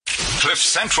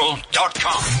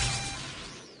CliffCentral.com.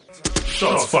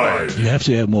 Shots fired. You have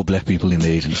to have more black people in the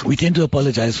agency. We tend to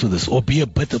apologize for this or be a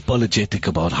bit apologetic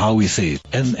about how we say it.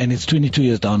 And it's 22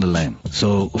 years down the line.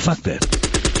 So fuck that.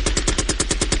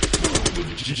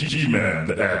 G-Man,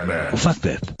 the ad man. Fuck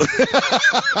that.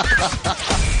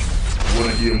 Want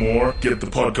to hear more? Get the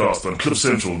podcast on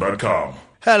CliffCentral.com.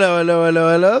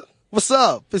 Hello. What's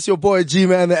up? It's your boy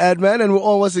G-Man, the ad man, and we're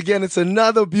on once again. It's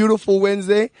another beautiful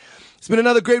Wednesday. It's been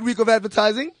another great week of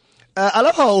advertising. I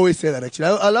love how I always say that, actually.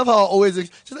 I love how I always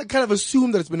just like kind of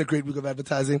assume that it's been a great week of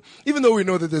advertising, even though we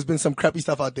know that there's been some crappy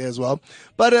stuff out there as well.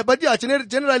 But yeah,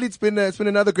 generally it's been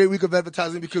another great week of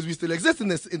advertising because we still exist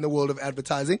in the world of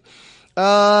advertising.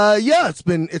 Yeah, it's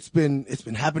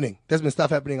been happening. There's been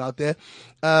stuff happening out there.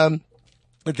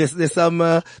 There's some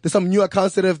new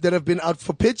accounts that have been out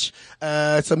for pitch.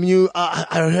 Some new,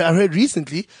 I heard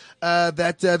recently,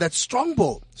 that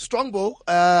Strongbow,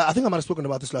 I think I might have spoken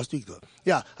about this last week though.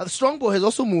 Yeah, Strongbow has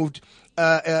also moved,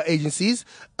 agencies,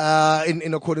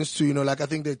 in accordance to, like I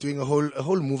think they're doing a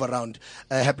whole move around,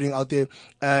 happening out there,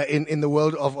 in the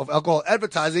world of alcohol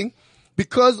advertising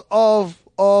because of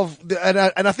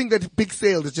and I think that big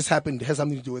sale that just happened has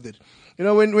something to do with it.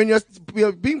 When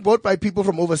you're being bought by people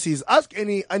from overseas, ask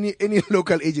any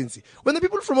local agency. When the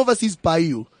people from overseas buy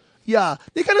you, yeah,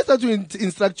 they kind of start to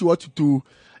instruct you what to do,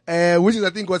 which is I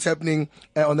think what's happening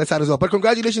on that side as well. But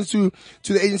congratulations to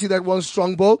the agency that won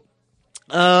Strongbow.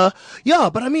 Yeah,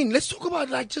 but I mean, let's talk about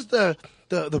like just the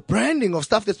branding of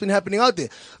stuff that's been happening out there.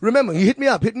 Remember, you hit me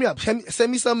up.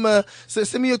 Send me send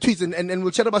me your tweets and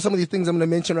we'll chat about some of these things I'm going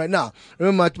to mention right now.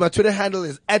 Remember, my Twitter handle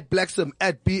is @Blaxem,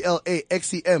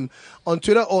 @BLAXEM on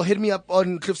Twitter, or hit me up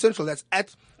on Cliff Central. That's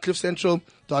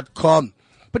 @CliffCentral.com.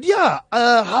 But yeah,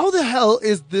 how the hell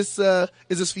is this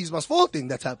Fees Must Fall thing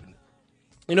that's happened?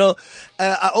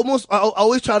 I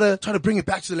always try to bring it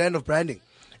back to the land of branding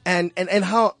and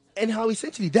how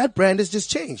essentially that brand has just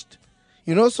changed.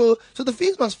 So the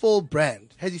Fees Must Fall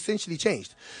brand has essentially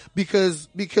changed because,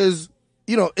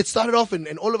 it started off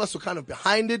and all of us were kind of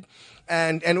behind it.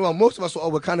 And well, most of us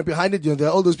were kind of behind it. There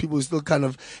are all those people who still kind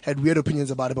of had weird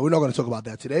opinions about it, but we're not going to talk about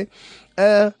that today.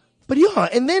 But yeah,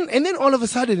 and then all of a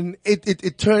sudden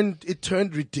it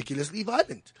turned ridiculously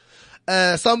violent.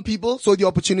 Some people saw the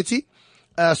opportunity,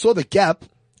 saw the gap.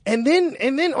 And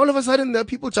then all of a sudden there are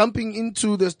people jumping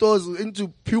into the stores,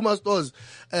 into Puma stores,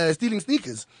 stealing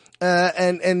sneakers.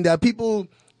 And there are people,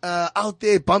 out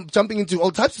there jumping into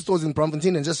all types of stores in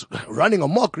Braamfontein and just running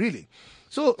amok, really.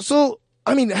 So,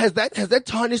 I mean, has that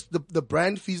tarnished the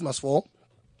brand Fees Must Fall?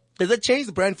 Has that changed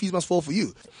the brand Fees Must Fall for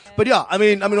you? But yeah, I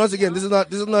mean, once again, this is not,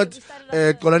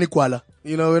 Kolani Kuala.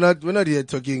 We're not here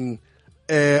talking,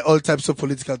 all types of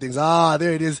political things.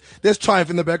 There it is. There's Triumph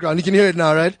in the background. You can hear it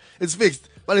now, right? It's fixed.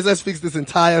 Palisa's fixed this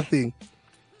entire thing.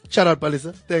 Shout out,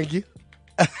 Palisa. Thank you.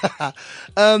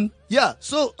 Yeah,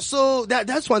 so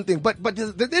that's one thing. But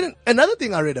then another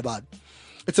thing I read about,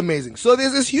 it's amazing. So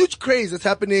there's this huge craze that's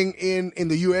happening in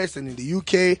the US and in the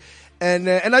UK. And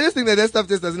I just think that stuff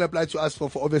just doesn't apply to us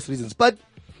for obvious reasons. But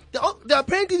there are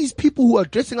apparently these people who are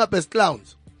dressing up as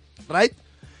clowns, right?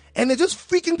 And they're just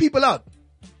freaking people out.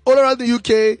 All around the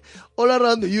UK, all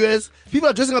around the US, people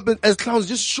are dressing up as clowns,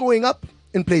 just showing up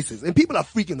in places. And people are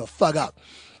freaking the fuck out.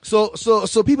 So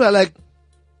people are like,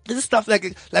 this is stuff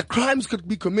like crimes could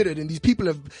be committed, and these people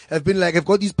have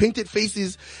got these painted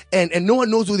faces, and no one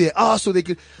knows who they are, so they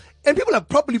could, and people are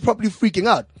properly freaking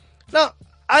out. Now,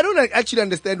 I don't actually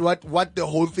understand what the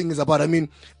whole thing is about. I mean,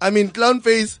 clown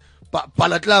face,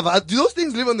 balaclava, do those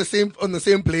things live on the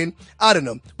same plane? I don't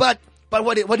know. But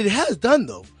what it has done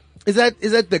though, is that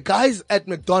the guys at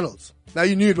McDonald's, now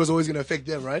you knew it was always going to affect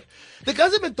them, right? The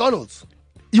guys at McDonald's,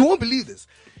 you won't believe this.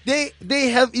 They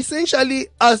have essentially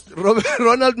asked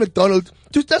Ronald McDonald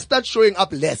to just start showing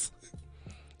up less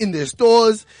in their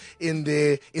stores, in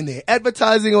their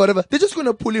advertising or whatever. They're just going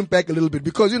to pull him back a little bit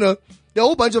because, there are a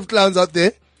whole bunch of clowns out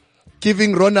there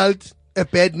giving Ronald a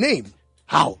bad name.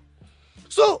 How?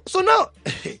 So now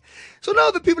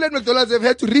the people at McDonald's have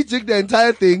had to rejig the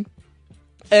entire thing.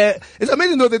 It's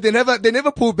amazing though that they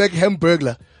never pull back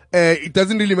Hamburglar. It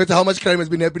doesn't really matter how much crime has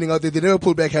been happening out there. They never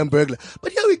pull back Hamburglar.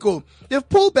 But here we go. They've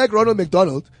pulled back Ronald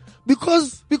McDonald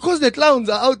because the clowns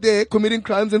are out there committing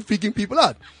crimes and freaking people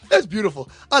out. That's beautiful.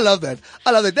 I love that.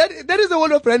 That is the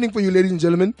world of branding for you, ladies and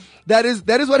gentlemen. That is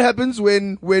what happens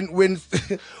when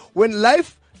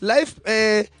life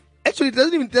actually it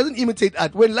doesn't imitate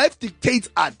art. When life dictates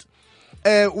art.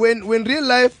 When real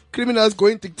life criminals go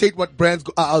and dictate what brands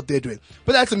are out there doing.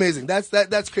 But that's amazing.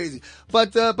 That's crazy.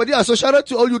 But yeah, so shout out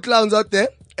to all you clowns out there.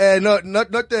 not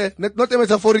the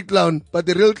metaphoric clown, but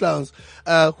the real clowns,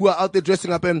 who are out there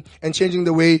dressing up and changing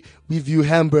the way we view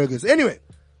hamburgers. Anyway,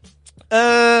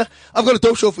 I've got a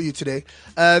dope show for you today.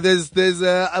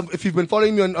 If you've been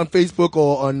following me on Facebook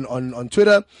or on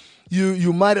Twitter,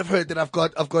 you might have heard that I've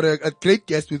got a great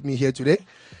guest with me here today.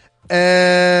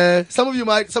 Some of you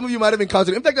might have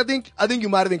encountered him. In fact, I think you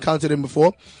might have encountered him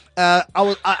before.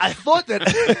 I thought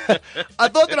that I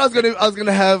was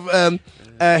gonna have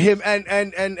him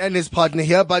and his partner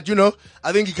here, but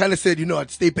I think he kind of said,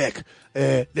 what, stay back.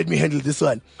 Let me handle this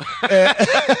one.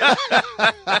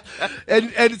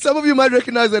 And some of you might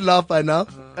recognize that laugh by now.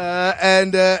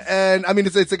 And I mean,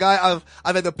 it's a guy I've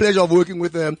had the pleasure of working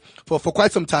with for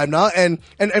quite some time now. And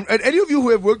any of you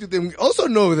who have worked with him also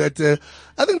know that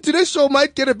I think today's show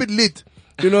might get a bit lit,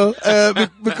 because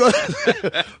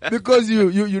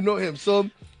you know him. So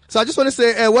I just want to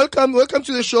say welcome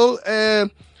to the show,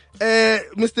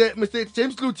 Mr.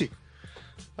 James Cloete.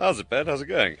 How's it, Ben? How's it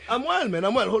going? I'm well, man.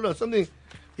 I'm well. Hold on, something.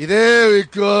 There we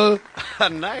go.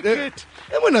 Like it.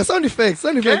 Sound effects.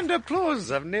 Canned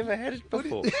applause. I've never had it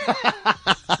before.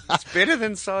 It's better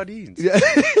than sardines. Yeah.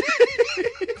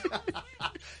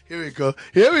 Here we go.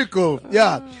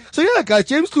 Yeah. So yeah, guys,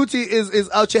 James Cloete is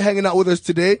out here hanging out with us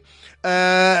today.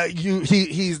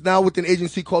 He's now with an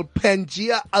agency called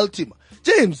Pangea Ultima.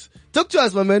 James, talk to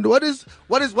us, my man. What's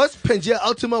Pangea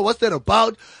Ultima? What's that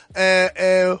about?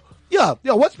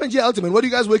 What's Pangea Ultima? What are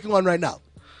you guys working on right now?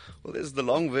 Well, there's the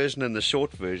long version and the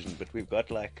short version, but we've got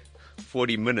like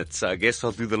 40 minutes, so I guess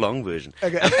I'll do the long version.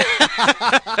 Okay.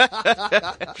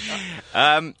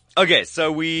 Okay,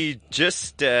 so we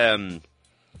just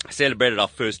celebrated our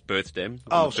first birthday on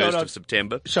the 1st of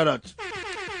September. Shout out.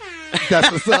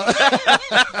 That's what's up.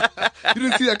 You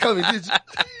didn't see that coming, did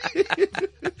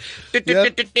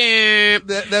you?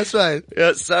 That's right.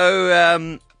 Yeah,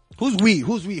 so who's we?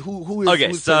 Who is? Okay,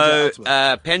 who's so Pangea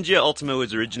Ultima? Pangea Ultima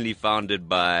was originally founded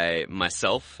by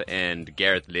myself and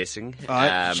Gareth Lessing. All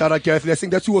right. Shout out Gareth Lessing.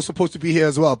 That's who was supposed to be here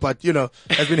as well, but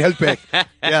has been held back.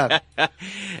 Yeah.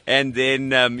 And then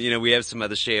we have some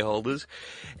other shareholders,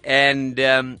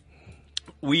 and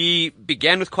we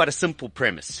began with quite a simple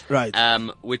premise. Right.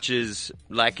 Which is,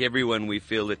 like everyone, we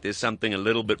feel that there's something a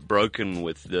little bit broken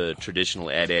with the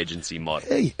traditional ad agency model.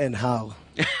 Hey, and how?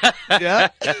 Yeah.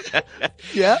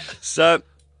 Yeah. So,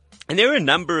 and there are a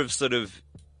number of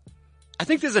I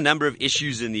think there's a number of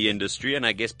issues in the industry, and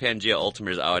I guess Pangea Ultima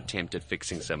is our attempt at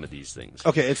fixing some of these things.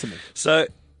 Okay, excellent. So,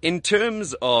 in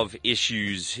terms of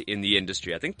issues in the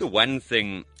industry, I think the one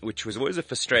thing which was always a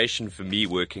frustration for me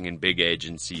working in big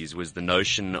agencies was the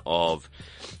notion of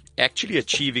actually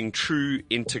achieving true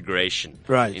integration.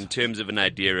 Right. In terms of an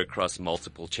idea across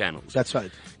multiple channels. That's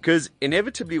right. Because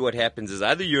inevitably what happens is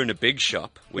either you're in a big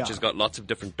shop, which Yeah. has got lots of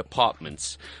different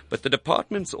departments, but the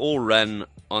departments all run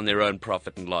on their own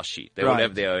profit and loss sheet. They all Right.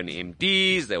 have their own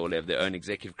MDs, they all have their own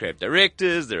executive creative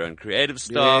directors, their own creative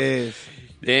staff. Yes.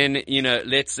 Then,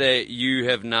 let's say you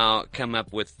have now come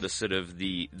up with the sort of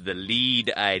the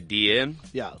lead idea,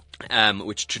 Yeah.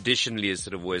 which traditionally has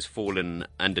sort of always fallen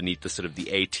underneath the sort of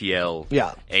the ATL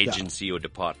Yeah. agency or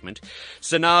department.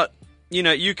 So now,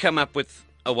 you come up with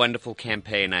a wonderful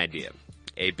campaign idea,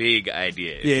 a big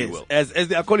idea, if Yes. you will. As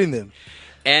they are calling them.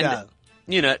 And,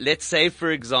 Yeah. let's say,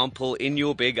 for example, in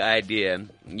your big idea,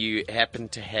 you happen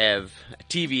to have a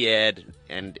TV ad,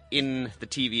 and in the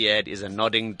TV ad is a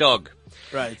nodding dog.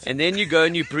 Right. And then you go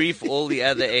and you brief all the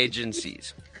other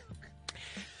agencies.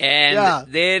 And Yeah.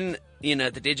 then,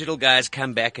 the digital guys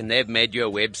come back and they've made you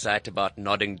a website about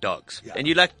nodding dogs. Yeah. And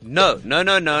you're like, no.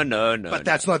 But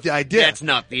that's not the idea. That's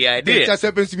not the idea. It just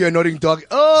happens to be a nodding dog.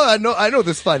 Oh, I know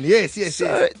this fun. Yes.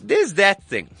 So there's that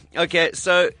thing. Okay,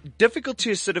 so difficult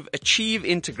to sort of achieve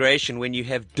integration when you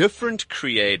have different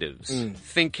creatives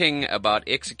thinking about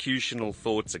executional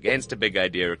thoughts against a big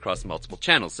idea across multiple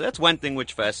channels. So that's one thing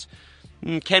which for us,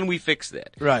 can we fix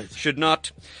that? Right. Should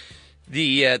not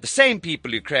the same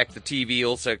people who crack the TV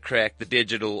also crack the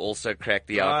digital, also crack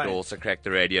the outdoor, Right. also crack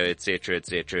the radio, etc.,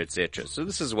 etc., etc. So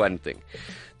this is one thing.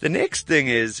 The next thing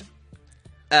is,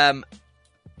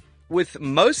 with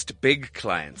most big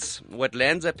clients, what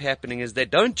lands up happening is they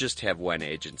don't just have one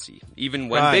agency, even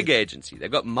one Right. big agency.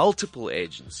 They've got multiple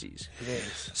agencies.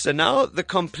 Yes. So now the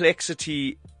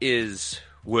complexity is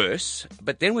worse,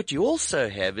 but then what you also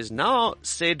have is now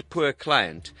said poor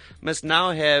client must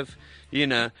now have,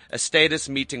 a status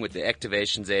meeting with the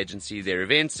activations agency, their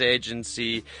events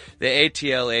agency, their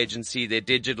ATL agency, their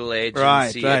digital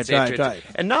agency, Right. etc.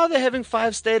 And now they're having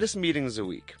 5 status meetings a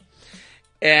week.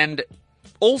 And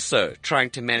also trying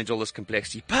to manage all this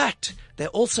complexity, but they're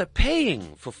also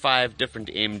paying for 5 different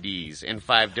MDs and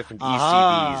 5 different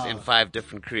ECDs and 5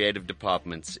 different creative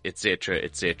departments, etc.,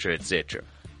 etc., etc.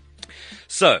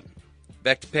 So,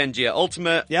 back to Pangea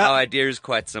Ultima. Yeah. Our idea is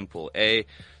quite simple. A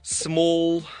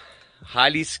small,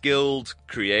 highly skilled,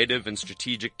 creative and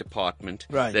strategic department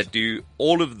Right. that do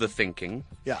all of the thinking.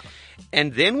 Yeah.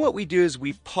 And then what we do is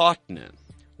we partner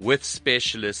with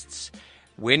specialists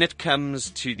when it comes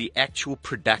to the actual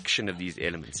production of these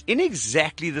elements, in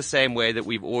exactly the same way that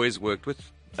we've always worked with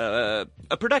a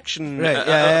production Right,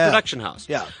 a production house.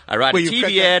 Yeah. I write Where a you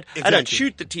crack TV that- ad. I don't exactly.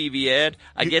 shoot the TV ad.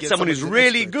 I You get get someone who's someone who's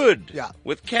an really expert. good Yeah.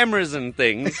 with cameras and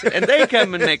things, and they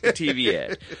come and make the TV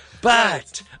ad.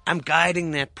 But I'm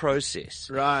guiding that process.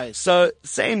 Right. So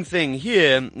same thing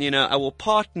here. I will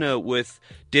partner with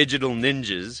digital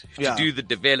ninjas to Yeah. do the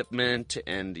development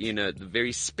and, the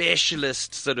very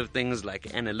specialist sort of things like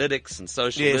analytics and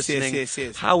social Yes, listening.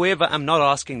 yes. However, I'm not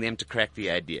asking them to crack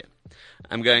the idea.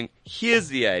 I'm going, here's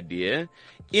the idea.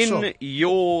 In Sure.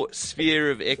 your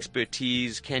sphere of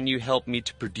expertise, can you help me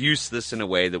to produce this in a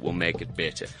way that will make it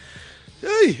better?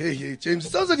 Hey, James.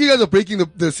 It sounds like you guys are breaking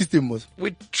the system, Mos.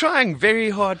 We're trying very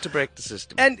hard to break the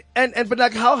system. But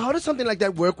like, how does something like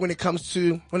that work when it comes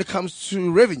to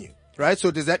revenue? Right?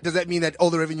 So does that mean that all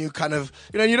the revenue kind of,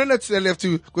 you don't necessarily have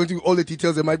to go into all the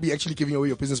details that might be actually giving away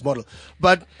your business model.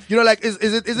 But, like, is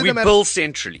it We a matter bill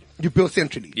centrally. you bill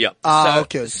centrally? Yeah.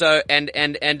 Okay. So, and,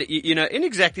 in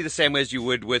exactly the same way as you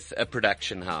would with a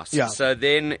production house. Yeah. So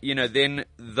then, then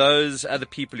those other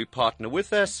people who partner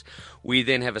with us, we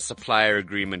then have a supplier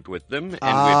agreement with them and we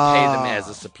pay them as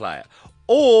a supplier.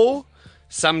 Or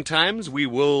sometimes we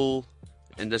will,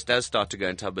 and this does start to go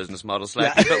into our business model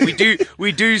slightly, but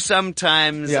we do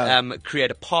sometimes create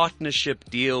a partnership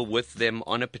deal with them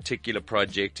on a particular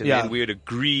project, and then we would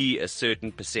agree a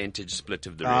certain percentage split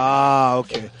of the revenue.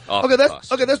 Okay. After costs.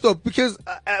 That's dope. Because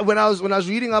when I was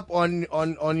reading up on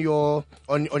your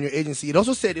agency, it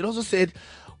also said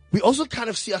we also kind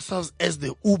of see ourselves as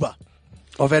the Uber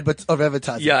of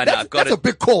advertising. Yeah, no, I've got that's it. a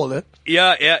big call, eh?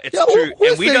 Yeah, it's Yeah, true. who's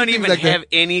And we saying don't things even like that? have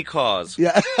any cars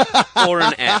Yeah. or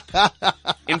an app.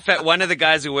 In fact, one of the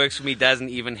guys who works for me doesn't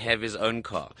even have his own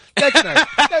car. That's nice.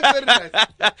 That's very nice.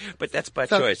 But that's by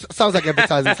choice. Sounds like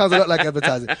advertising. Sounds a lot like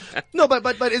advertising. No, but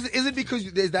is it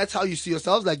because that's how you see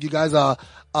yourselves? Like you guys are,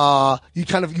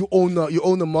 you own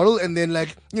the model, and then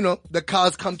like the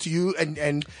cars come to you,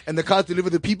 and the cars deliver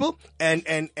the people,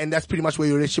 and that's pretty much where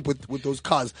your relationship with those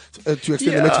cars to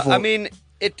extend the metaphor. I mean,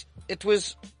 it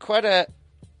was quite a.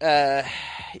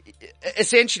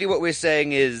 Essentially, what we're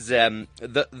saying is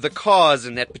the cars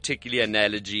in that particular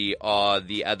analogy are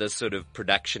the other sort of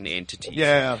production entities.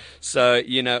 Yeah. So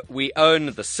we own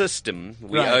the system,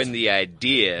 we Right. own the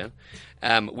idea,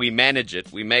 we manage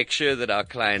it, we make sure that our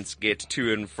clients get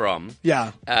to and from.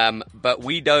 Yeah. But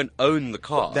we don't own the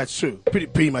car. That's true.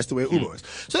 Pretty much the way Uber works.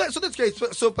 So that's great.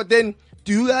 So, but then,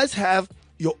 do you guys have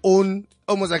your own,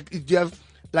 almost like, do you have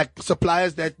like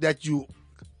suppliers that you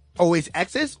always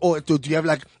access, or do you have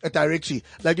like a directory?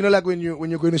 Like, like when you're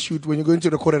going to shoot, when you're going to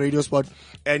record a radio spot,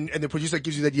 and the producer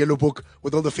gives you that yellow book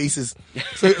with all the faces.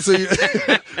 So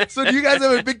do you guys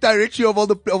have a big directory of all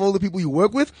the people you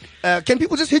work with? Can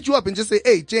people just hit you up and just say,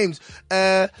 hey, James,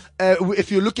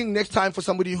 if you're looking next time for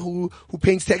somebody who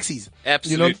paints taxis?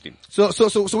 Absolutely. So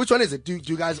which one is it? Do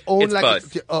you guys own It's like?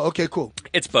 both. Oh, okay, cool.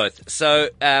 It's both. So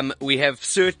we have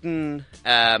certain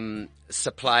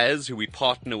suppliers who we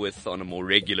partner with on a more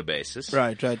regular basis.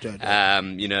 Right.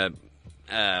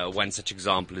 One such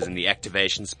example is in the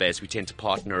activation space. We tend to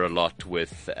partner a lot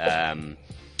with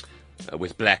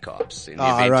Black Ops. In the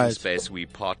eventing right. space, we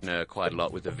partner quite a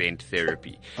lot with Event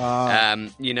Therapy.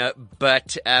 And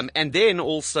then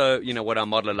also, what our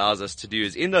model allows us to do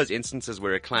is in those instances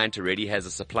where a client already has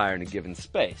a supplier in a given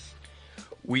space,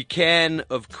 we can,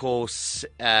 of course,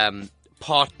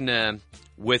 partner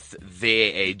with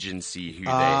their agency who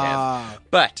they have.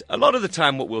 But a lot of the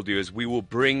time what we'll do is we will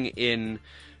bring in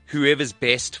whoever's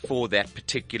best for that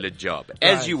particular job,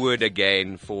 as Right. you would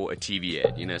again for a TV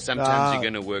ad. Sometimes you're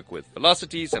going to work with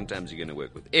Velocity, sometimes you're going to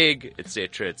work with Egg,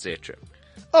 etc., etc.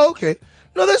 Oh, okay.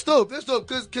 No, that's dope. That's dope.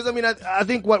 Because I mean, I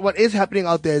think what is happening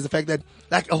out there is the fact that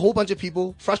like a whole bunch of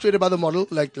people frustrated by the model,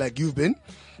 like you've been,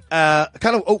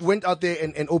 kind of went out there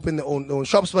and opened their own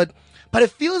shops, but it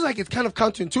feels like it's kind of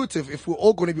counterintuitive if we're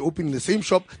all going to be opening the same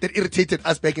shop that irritated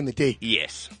us back in the day.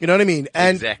 Yes. You know what I mean?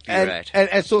 Exactly right.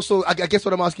 And so I guess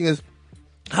what I'm asking is,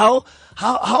 how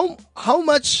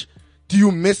much do you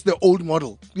miss the old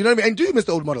model? You know what I mean? And do you miss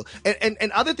the old model?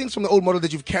 And other things from the old model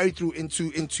that you've carried through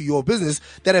into your business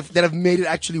that have made it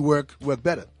actually work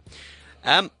better?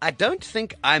 I don't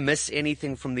think I miss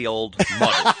anything from the old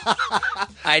model.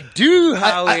 I do,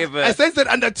 however. I sense that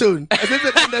undertone.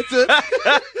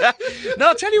 No,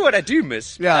 I'll tell you what I do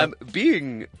miss. Yeah.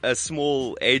 Being a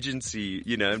small agency,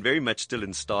 and very much still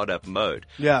in startup mode.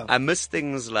 Yeah. I miss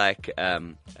things like a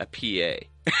PA.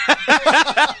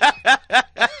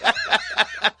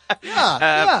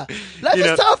 Yeah. Life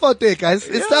is tough out there, guys.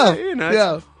 It's tough.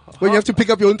 When you have to pick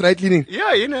up your own dry cleaning.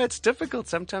 Yeah, it's difficult.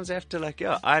 Sometimes I have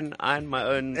to iron my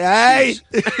own Aye.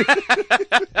 shoes.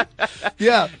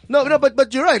 Yeah. No,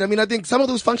 but you're right. I mean, I think some of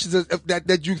those functions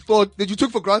that you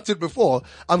took for granted before,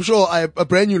 I'm sure are a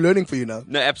brand new learning for you now.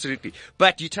 No, absolutely.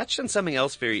 But you touched on something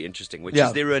else very interesting, which Yeah.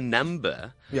 is there are a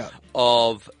number Yeah.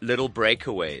 of little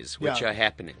breakaways which Yeah. are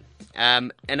happening.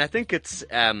 And I think it's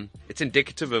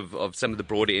indicative of some of the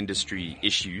broader industry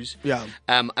issues. Yeah.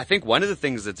 I think one of the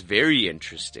things that's very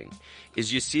interesting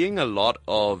is you're seeing a lot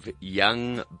of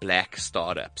young black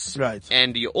startups. Right.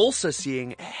 And you're also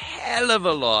seeing a hell of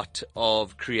a lot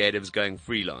of creatives going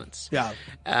freelance. Yeah.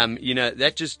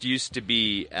 That just used to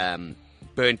be,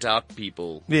 burnt out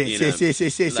people. Yes.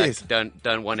 Like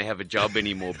don't want to have a job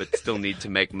anymore, but still need to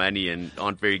make money and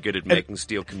aren't very good at making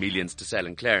steel chameleons to sell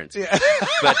in Clarence. Yeah.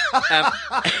 But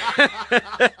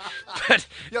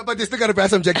But they still got to buy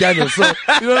some Jack Daniels. So,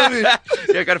 you know what I mean?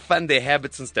 They've got to fund their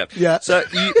habits and stuff. Yeah. So,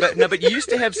 but you used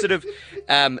to have sort of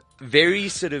very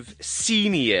sort of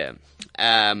senior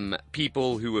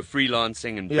people who were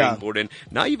freelancing and being Yeah. brought in.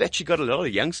 Now you've actually got a lot of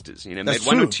youngsters. Made That's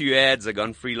one or true. two ads, have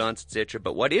gone freelance, etc.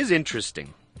 But what is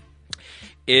interesting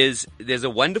is there's a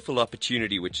wonderful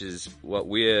opportunity, which is what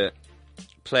we're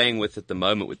playing with at the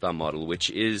moment with our model, which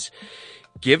is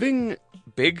giving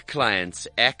big clients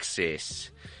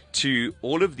access to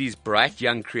all of these bright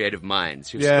young creative minds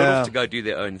who've split Yeah. off to go do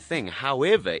their own thing.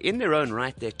 However, in their own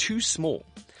right, they're too small.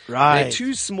 Right. They're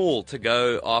too small to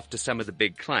go after some of the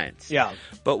big clients. Yeah.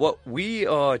 But what we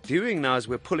are doing now is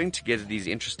we're pulling together these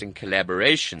interesting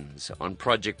collaborations on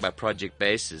project by project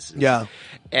basis. Yeah.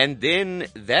 And then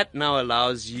that now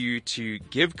allows you to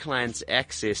give clients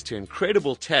access to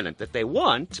incredible talent that they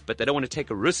want, but they don't want to take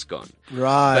a risk on.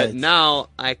 Right. But now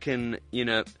I can,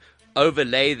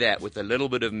 overlay that with a little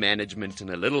bit of management and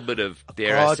a little bit of,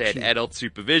 dare I say it, Got you. adult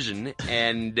supervision.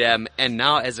 And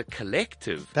now as a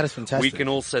collective, That is fantastic. we can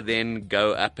also then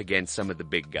go up against some of the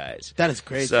big guys. That is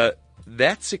great. So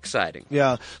that's exciting.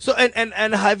 Yeah. So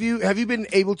and have you been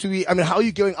able to? I mean, how are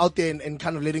you going out there and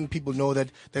kind of letting people know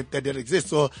that exists?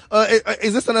 So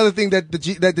is this another thing that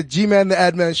the G-Man, the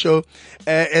Ad Man show,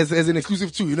 as an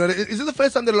exclusive too? Is this the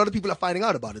first time that a lot of people are finding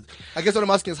out about it? I guess what I'm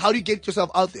asking is, how do you get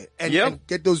yourself out there and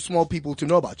get those small people to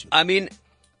know about you? I mean,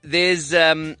 there's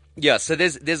so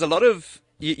there's a lot of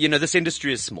this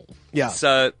industry is small. Yeah.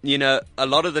 So, a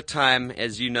lot of the time,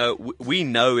 as you know, we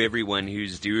know everyone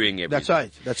who's doing everything.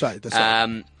 That's right.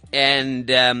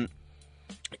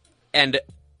 And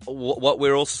what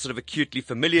we're also sort of acutely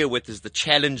familiar with is the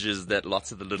challenges that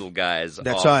lots of the little guys are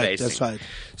facing. That's right.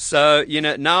 So,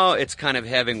 now it's kind of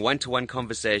having one-to-one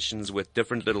conversations with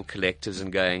different little collectors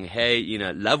and going, hey,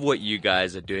 love what you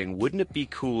guys are doing. Wouldn't it be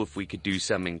cool if we could do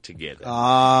something together?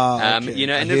 Okay.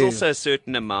 And there's also a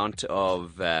certain amount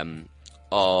of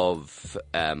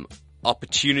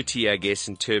opportunity, I guess,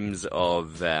 in terms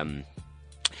of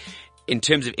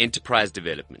enterprise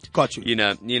development. Got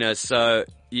you. So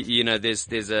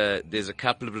there's a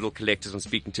couple of little collectors I'm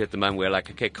speaking to at the moment where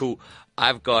like, okay, cool,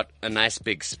 I've got a nice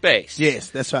big space. Yes,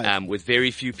 that's right. With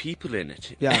very few people in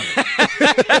it. Yeah.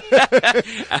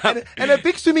 and a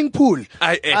big swimming pool.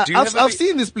 I've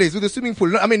seen this place with a swimming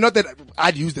pool. I mean, not that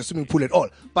I'd use the swimming pool at all,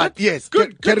 but yes,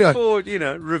 good carry on. for,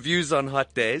 reviews on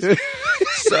hot days.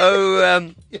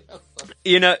 So,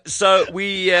 so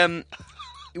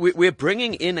we're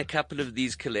bringing in a couple of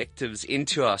these collectives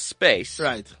into our space.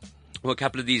 Right. Or a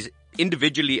couple of these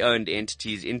individually owned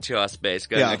entities into our space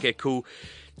going, Yeah. okay, cool,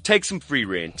 take some free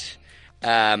rent,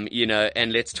 and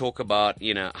let's talk about,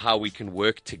 how we can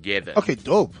work together. Okay,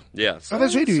 dope. Yeah. So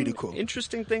that's really, some really cool.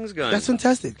 Interesting things going. That's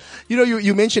fantastic.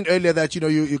 You mentioned earlier that, you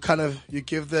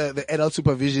give the adult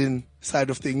supervision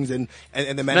side of things and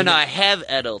the management. No, I have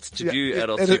adults to do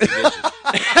adult supervision.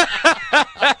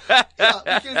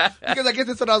 because I guess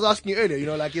that's what I was asking you earlier.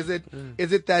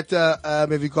 Is it that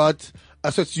have you got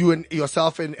so it's you and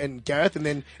yourself and Gareth and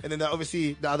then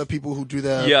obviously the other people who do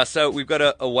the Yeah, so we've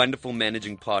got a wonderful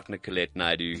managing partner, Colette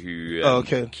Naidu,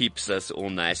 who keeps us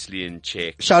all nicely in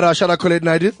check. Shout out Colette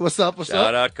Naidu. What's up?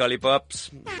 Shout out Collie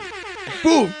Pops.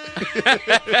 Boom.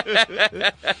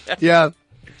 Yeah.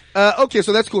 Okay,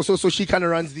 so that's cool. So she kind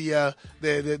of runs the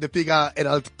bigger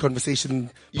adult conversation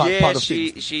part of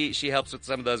things. she helps with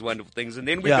some of those wonderful things, and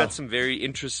then we've got some very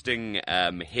interesting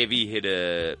heavy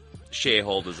hitter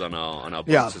shareholders on our books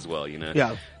Yeah. as well. You know,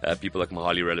 Yeah. People like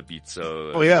Mahali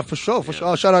Relapitso. Oh yeah, for sure.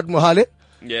 Oh, shout out Mohale.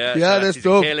 Yeah, Yeah, shout out that's Tisi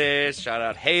dope. Kelly, shout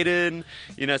out Hayden.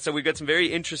 You know, so we've got some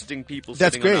very interesting people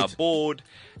That's sitting on great. our board.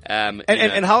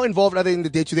 And how involved are they in the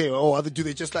day to day, or do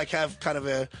they just like have kind of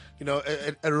a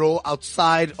a role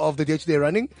outside of the day to day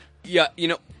running? Yeah, you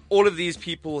know, all of these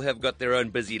people have got their own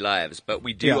busy lives, but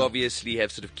we do Yeah. obviously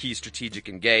have sort of key strategic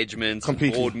engagements, and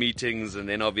Completely. board meetings, and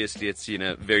then obviously it's, you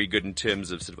know, very good in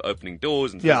terms of sort of opening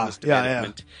doors and Yeah, business yeah,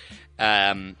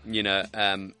 development. You know,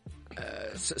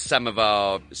 some of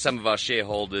our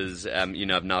shareholders, you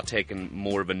know, have now taken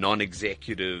more of a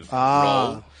non-executive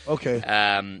role. Okay.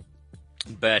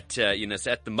 But, you know,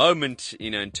 so at the moment, you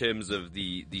know, in terms of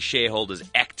the shareholders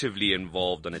actively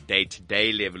involved on a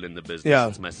day-to-day level in the business, Yeah.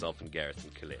 it's myself and Gareth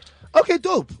and Colette. Okay,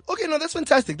 dope. Okay, no, that's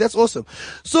fantastic. That's awesome.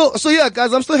 So yeah,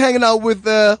 guys, I'm still hanging out with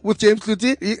James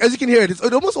Clutie. As you can hear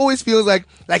it almost always feels like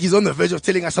he's on the verge of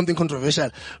telling us something controversial.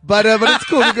 But it's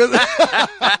cool because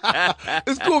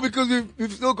it's cool because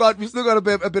we've still got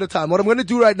a bit of time. What I'm going to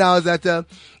do right now is that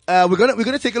we're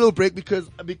gonna take a little break because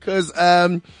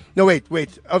no, wait.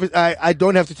 I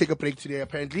don't have to take a break today.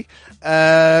 Apparently,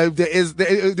 there is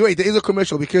a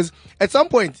commercial because at some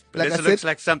point, like This I looks said,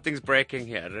 like something's breaking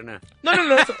here. I don't know.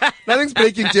 no, nothing's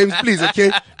breaking, James. Please,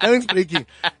 okay, nothing's breaking.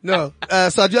 No,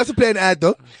 so I do have to play an ad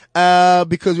though,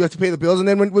 because we have to pay the bills, and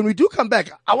then when we do come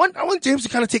back, I want James to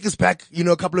kind of take us back, you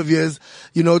know, a couple of years,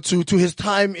 you know, to his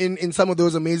time in some of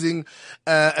those amazing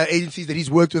agencies that he's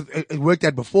worked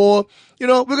at before. You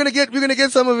know, we're gonna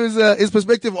get some of his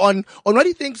perspective on what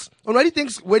he thinks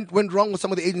went wrong with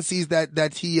some of the agencies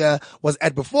that he was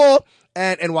at before,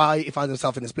 and why he finds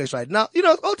himself in this place right now. You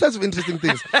know, all types of interesting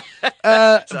things.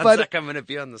 Sounds but like I'm going to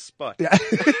be on the spot. yeah.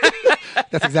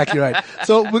 That's exactly right.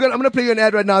 So I'm gonna play you an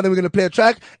ad right now, then we're gonna play a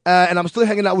track, and I'm still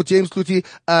hanging out with James Clutie.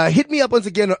 Hit me up once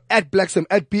again at Blaxem,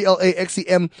 at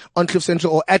BLAXEM on Cliff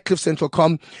Central, or at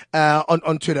CliffCentral.com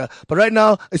on Twitter. But right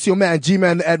now, it's your man,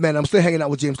 G-Man the Ad Man. I'm still hanging out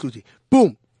with James Clutie.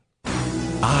 Boom.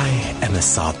 I am a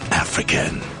South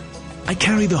African. I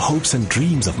carry the hopes and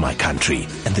dreams of my country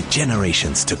and the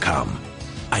generations to come.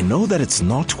 I know that it's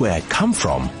not where I come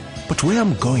from, but where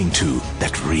I'm going to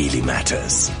that really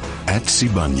matters. At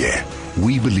Sibanye,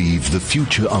 we believe the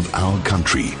future of our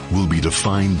country will be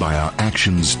defined by our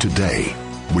actions today,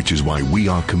 which is why we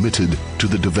are committed to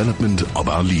the development of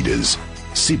our leaders.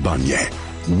 Sibanye,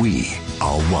 we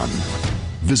are one.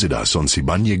 Visit us on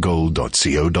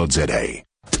sibanyegold.co.za.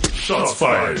 Shots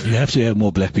fired. You have to have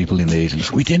more black people in the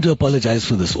agency. We tend to apologize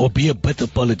for this or be a bit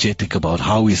apologetic about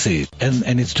how we say it.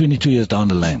 And it's 22 years down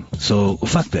the line. So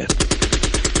fuck that.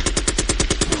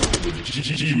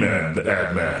 G-Man, the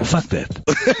Ad Man. Fuck that.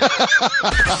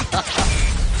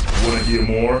 Want to hear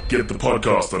more? Get the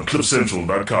podcast on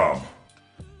CliffCentral.com.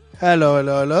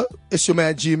 Hello. It's your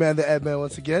man G-Man the Ad Man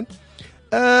once again.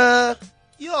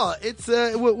 It's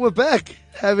we're back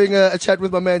having a chat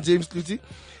with my man James Clutie.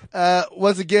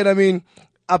 Once again, I mean,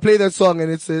 I play that song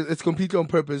and it's completely on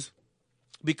purpose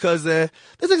because that's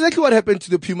exactly what happened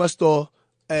to the Puma store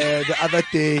the other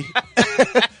day.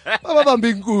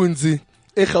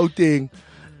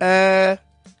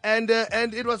 And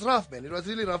it was rough, man. It was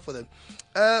really rough for them.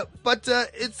 But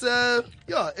it's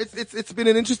been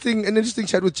an interesting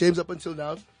chat with James up until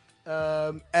now.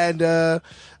 And I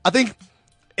think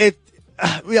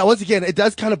once again, it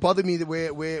does kind of bother me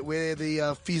where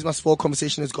the fees must fall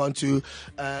conversation has gone to,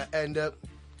 and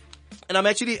I'm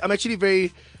actually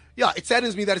very, it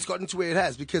saddens me that it's gotten to where it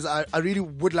has, because I really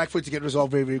would like for it to get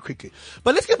resolved very, very quickly.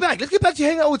 But let's get back to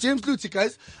hanging out with James Clutie,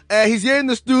 guys. He's here in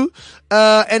the stew,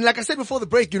 and like I said before the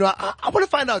break, you know, I want to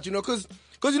find out, you know, because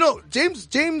you know, James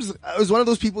is one of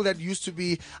those people that used to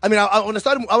be. I mean, I want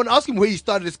to ask him where he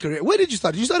started his career. Where did you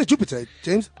start? Did you start at Jupiter,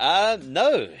 James?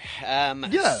 No.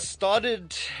 Yeah.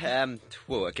 Started.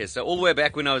 So all the way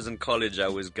back when I was in college, I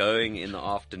was going in the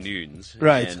afternoons,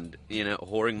 Right. and you know,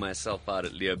 whoring myself out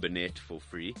at Leo Burnett for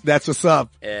free. That's what's up.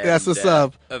 And, That's what's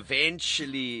up.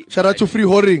 Eventually, Shout out to free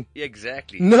whoring.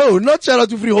 Exactly. No, not shout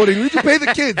out to free whoring. We need to pay the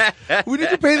kids. We need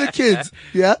to pay the kids.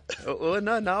 Yeah. Oh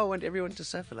no! Now I want everyone to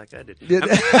suffer like I did.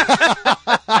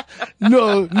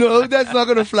 No, that's not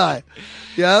gonna fly.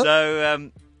 Yeah. So,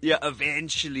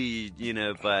 eventually, you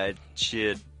know, by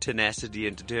sheer tenacity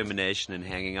and determination and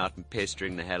hanging out and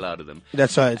pestering the hell out of them.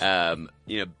 That's right.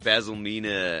 You know, Basil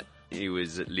Mina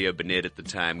Leo Burnett at the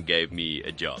time, gave me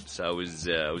a job. So I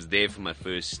was there for my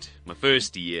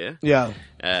first year. Yeah.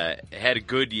 Had a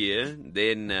good year,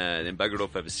 then buggered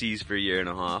off overseas for a year and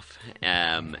a half.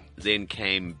 Then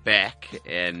came back,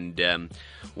 and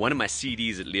one of my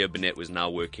CDs at Leo Burnett was now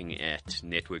working at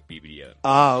Network BBDO.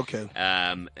 Ah, okay.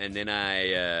 And then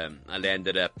I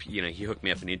landed up, he hooked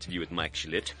me up an interview with Mike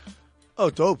Shalit. Oh,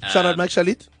 dope. Shout out Mike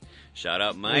Shalit. Shout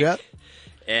out Mike. Yeah.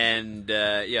 And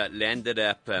landed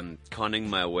up conning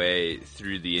my way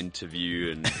through the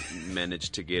interview and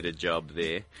managed to get a job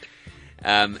there.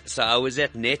 So I was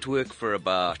at Network for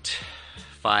about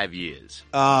 5 years.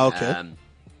 Ah, okay.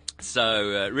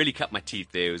 So really cut my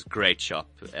teeth there. It was a great shop.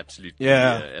 Absolutely,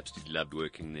 absolutely loved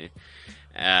working there.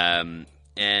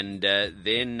 And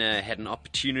then had an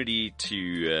opportunity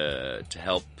to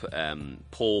help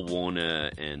Paul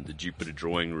Warner and the Jupiter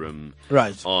Drawing Room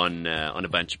on a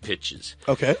bunch of pitches.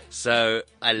 Okay. So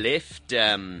I left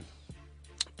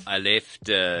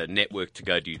Network to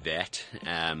go do that.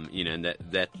 And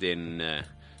that then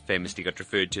famously got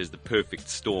referred to as the perfect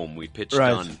storm. We pitched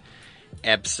on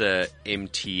ABSA,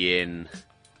 MTN,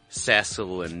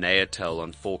 Sasol and Naotel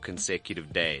on 4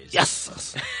 consecutive days.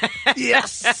 Yes.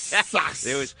 Yes.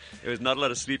 There was not a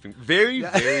lot of sleeping. Very,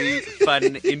 very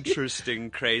fun, interesting,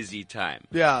 crazy time.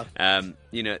 Yeah.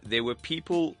 There were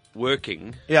people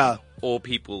working. Yeah. Or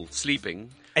people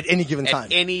sleeping. At any given time.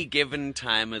 At any given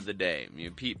time of the day.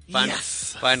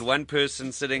 Find one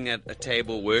person sitting at a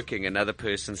table working, another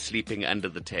person sleeping under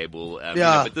the table.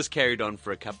 But this carried on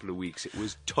for a couple of weeks. It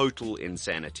was total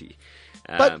insanity.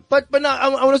 But now I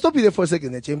want to stop you there for a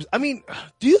second there, James. I mean,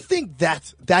 do you think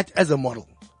that as a model,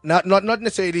 not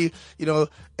necessarily,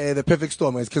 the perfect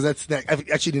storm, because that's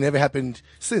actually never happened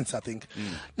since, I think.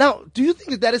 Now, do you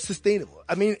think that is sustainable?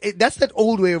 I mean, that's that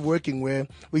old way of working where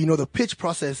the pitch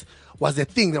process was the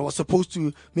thing that was supposed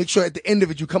to make sure at the end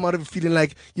of it you come out of it feeling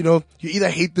like, you either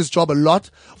hate this job a lot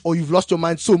or you've lost your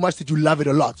mind so much that you love it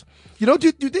a lot. Do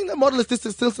you think that model is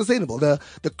still sustainable? The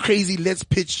crazy let's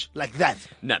pitch like that?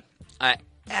 No. I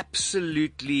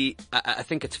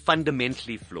think it's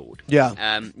fundamentally flawed.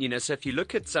 Yeah. So if you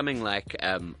look at something like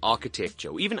architecture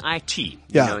or even IT,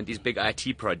 in these big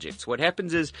IT projects, what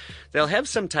happens is they'll have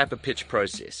some type of pitch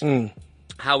process.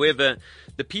 However,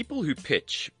 the people who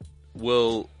pitch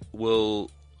will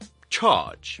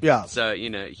charge. Yeah. So,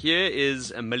 here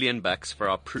is $1 million for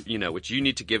our, which you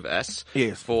need to give us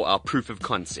for our proof of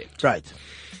concept. Right.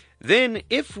 Then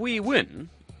if we win,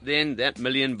 then that $1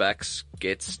 million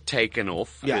gets taken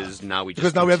off because now we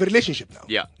have a relationship now.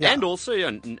 Yeah. And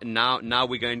also now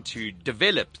we're going to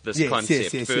develop this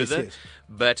concept further. Yes.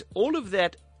 But all of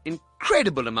that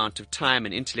incredible amount of time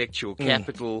and intellectual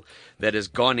capital that has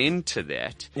gone into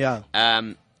that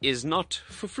is not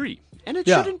for free. And it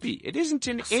shouldn't be. It isn't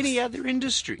in any other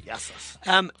industry. Yes.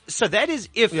 So that is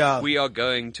if we are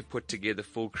going to put together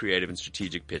full creative and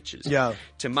strategic pitches. Yeah.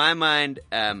 To my mind,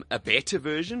 a better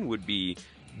version would be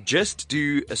just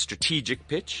do a strategic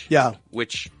pitch. Yeah.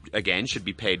 Which, again, should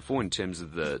be paid for in terms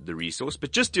of the resource.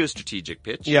 But just do a strategic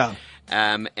pitch. Yeah.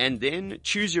 And then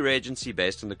choose your agency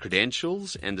based on the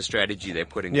credentials and the strategy they're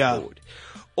putting forward.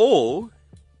 Or,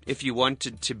 if you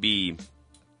wanted to be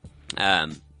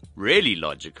really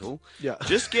logical,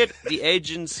 just get the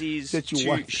agencies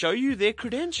to show you their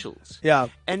credentials. Yeah.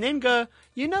 And then go,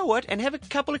 you know what, and have a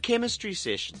couple of chemistry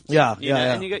sessions. And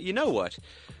you go, you know what,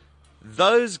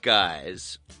 those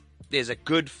guys, there's a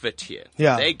good fit here.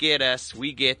 Yeah. They get us,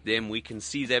 we get them, we can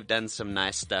see they've done some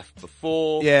nice stuff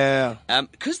before. Yeah.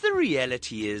 Because the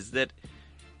reality is that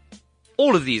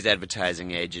all of these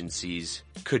advertising agencies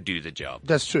could do the job.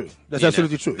 That's true. That's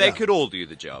absolutely true. They could all do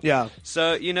the job. Yeah.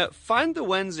 So, find the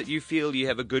ones that you feel you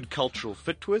have a good cultural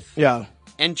fit with. Yeah.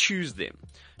 And choose them.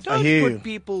 Don't put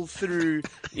people through,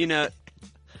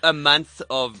 a month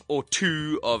or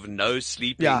two of no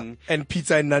sleeping. Yeah. And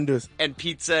pizza and Nando's. And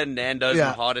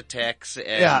heart attacks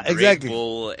and exactly. Red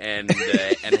Bull and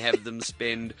have them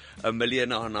spend $1.5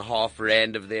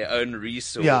 million of their own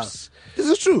resource. Yeah. This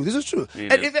is true.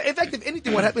 And in fact, if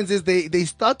anything, what happens is they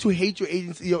start to hate your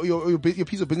agency, your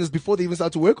piece of business before they even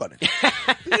start to work on it.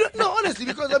 No, honestly,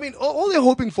 because all they're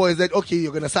hoping for is that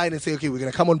you're gonna sign and say we're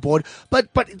gonna come on board. But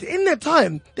in that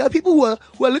time, there are people who are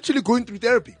literally going through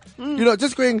therapy.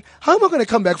 Just going, how am I gonna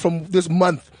come back from this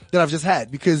month that I've just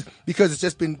had because it's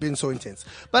just been so intense.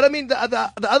 But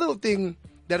the other thing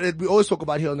that we always talk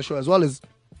about here on the show as well is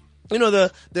you know,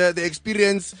 the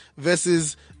experience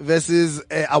versus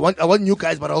I want new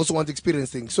guys, but I also want experience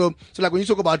things. So like when you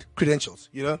talk about credentials,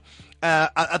 you know,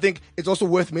 I think it's also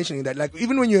worth mentioning that, like,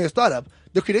 even when you're a startup,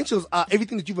 the credentials are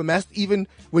everything that you've amassed, even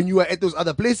when you are at those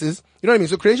other places. You know what I mean?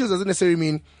 So credentials doesn't necessarily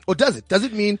mean, or does it? Does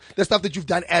it mean the stuff that you've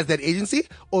done as that agency,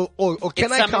 or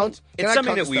can I count? It's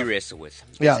something that we wrestle with.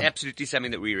 Yeah. It's absolutely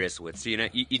something that we wrestle with. So, you know,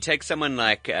 you take someone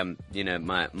like, you know,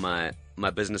 my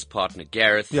business partner,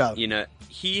 Gareth. Yeah. You know,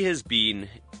 he has been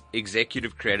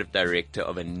executive creative director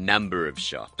of a number of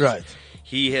shops. Right.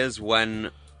 He has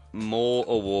won more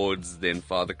awards than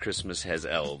Father Christmas has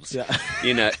elves. Yeah.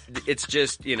 You know, it's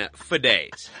just, you know, for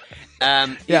days.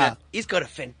 You Yeah. know, he's got a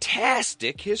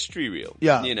fantastic history reel.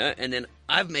 Yeah. You know, and then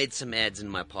I've made some ads in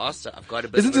my past. So I've got a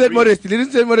bit Listen of to a that reach. modesty.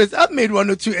 Listen to that modesty. I've made 1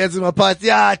 or 2 ads in my past.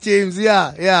 Yeah, James.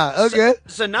 Yeah. Okay.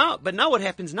 So now what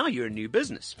happens now? You're a new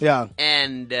business. Yeah.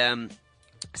 And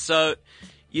so,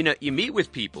 you know, you meet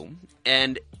with people,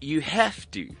 and you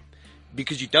have to,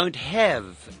 because you don't have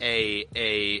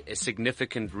a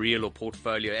significant reel or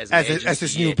portfolio as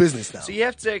this new yet. business now. So you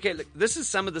have to say, okay, look, this is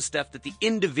some of the stuff that the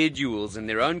individuals in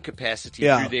their own capacity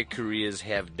Yeah. through their careers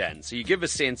have done. So you give a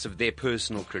sense of their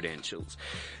personal credentials.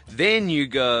 Then you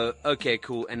go, okay,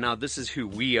 cool, and now this is who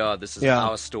we are, this is Yeah.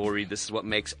 our story, this is what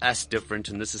makes us different,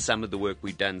 and this is some of the work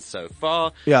we've done so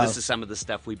far. Yeah. This is some of the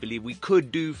stuff we believe we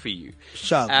could do for you.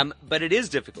 Sure. But it is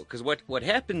difficult, because what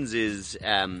happens is,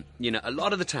 you know, a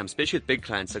lot of the time, especially with big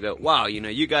clients, they go, wow, you know,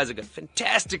 you guys have got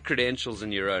fantastic credentials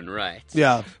in your own right.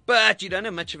 Yeah. But you don't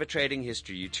have much of a trading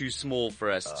history. You're too small for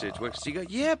us to work. So you go,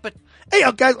 yeah, but Hey,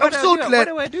 guys, I'm What so do I- glad. what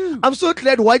do I do? I'm so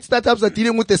glad white startups are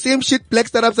dealing with the same shit black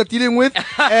startups are dealing with.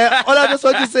 All I just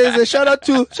want to say is a shout out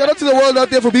to the world out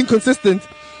there for being consistent.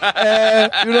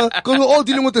 You know, because we're all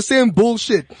dealing with the same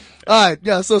bullshit. All right,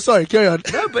 yeah. So sorry, carry on.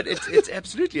 no, but it's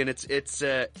absolutely, and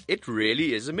it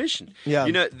really is a mission. Yeah.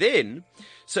 You know, then.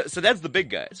 So that's the big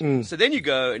guys. So then you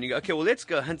go, okay, well, let's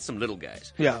go hunt some little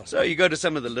guys. Yeah. So you go to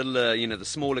some of the little, you know, the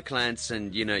smaller clients,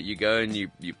 and, you know, you go and you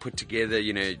put together,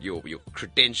 you know, your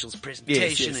credentials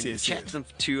presentation, and you chat to them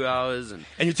for 2 hours, and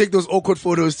And you take those awkward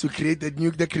photos to create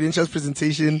the credentials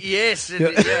presentation. yes, and,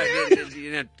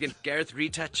 you know, Gareth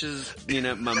retouches, you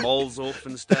know, my moles off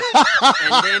and stuff,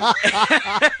 and then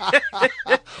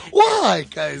Why,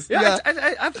 guys? yeah,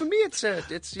 for me, it's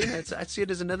you know, I see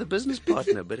it as another business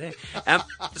partner, but hey,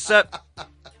 so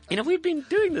you know, we've been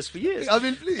doing this for years. I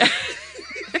mean, please.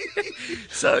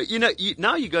 So, you know,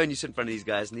 now you go and you sit in front of these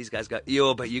guys, and these guys go,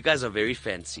 yo, but you guys are very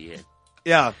fancy here.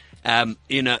 Yeah.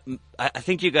 You know, I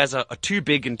think you guys are too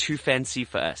big and too fancy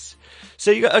for us.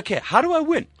 So you go, okay, how do I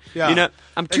win? Yeah, You know,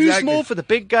 I'm too exactly. small for the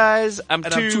big guys. I'm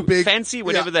And too big. fancy,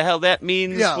 whatever Yeah. the hell that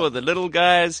means, Yeah. for the little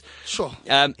guys. Sure.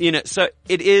 You know, so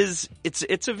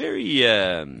it's a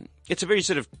very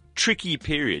sort of tricky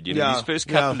period, you know, Yeah, these first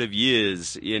yeah. couple of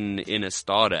years in a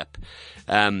startup.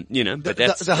 You know, but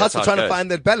that's the hustle how it trying to goes.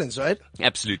 find that balance, right?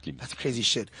 Absolutely. That's crazy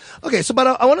shit. Okay, so but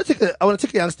I want to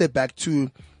take a young step back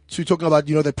to talking about,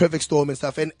 you know, the perfect storm and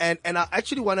stuff, and I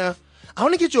actually want to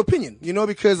get your opinion, you know,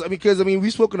 because I mean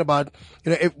we've spoken about,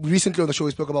 you know, recently on the show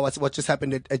we spoke about what just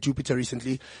happened at Jupiter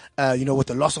recently, you know, with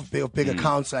the loss of big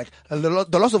accounts, like the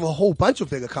loss of a whole bunch of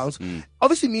big accounts,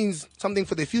 obviously means something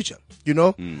for their future, you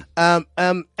know, and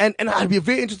I'd be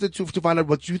very interested to find out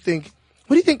what you think.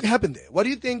 What do you think happened there? What do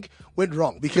you think went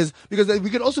wrong? Because we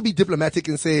could also be diplomatic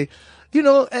and say, you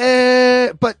know,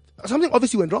 but something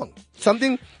obviously went wrong.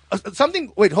 Something.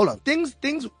 Wait, hold on. Things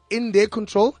in their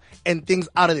control and things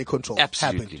out of their control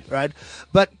Absolutely. happened, right?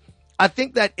 But I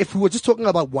think that if we were just talking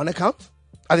about one account,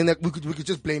 I think that we could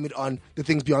just blame it on the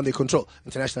things beyond their control,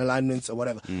 international alignments or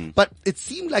whatever. But it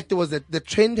seemed like there was the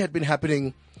trend had been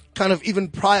happening kind of even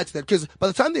prior to that, because by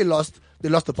the time they lost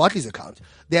the Barclays account,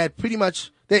 they had pretty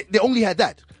much they only had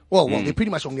that. Well, they pretty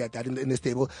much only had that in this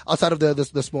table outside of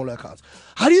the smaller accounts.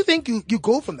 How do you think you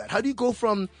go from that? How do you go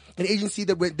from an agency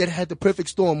that had the perfect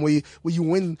storm where you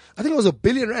win, I think it was R1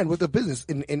 billion worth of business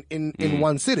in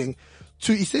one sitting,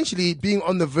 to essentially being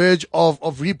on the verge of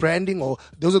rebranding, or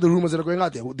those are the rumors that are going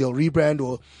out there. They'll rebrand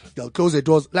or they'll close their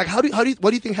doors. Like, what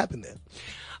do you think happened there?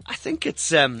 I think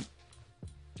it's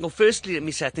well, firstly, let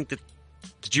me say I think that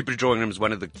the Jupiter Drawing Room is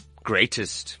one of the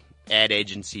greatest ad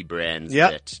agency brands.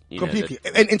 Yeah, that, you know, completely,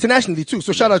 and internationally too.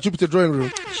 So shout out Jupiter Drawing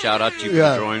Room. Shout out Jupiter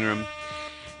Yeah. Drawing Room.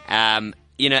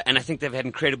 You know, and I think they've had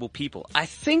incredible people. I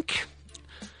think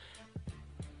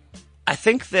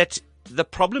that the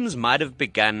problems might have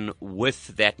begun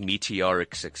with that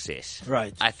meteoric success.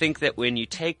 Right. I think that when you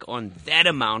take on that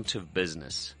amount of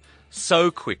business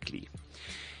so quickly,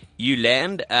 you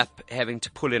land up having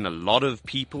to pull in a lot of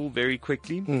people very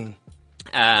quickly.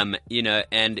 You know,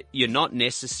 and you're not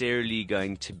necessarily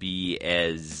going to be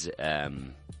as,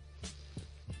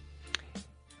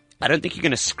 I don't think you're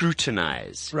going to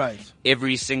scrutinize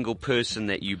every single person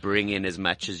that you bring in as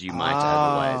much as you might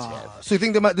otherwise have. So you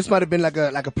think this might have been like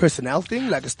a personnel thing,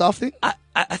 like a staff thing?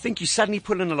 I think you suddenly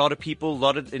put in a lot of people.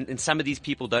 And some of these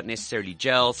people don't necessarily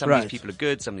gel. Some of these people are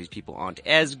good. Some of these people aren't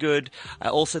as good. I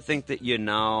also think that you're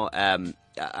now,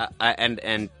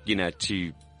 and you know,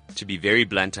 to be very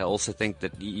blunt, I also think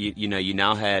that you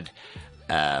now had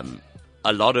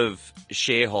a lot of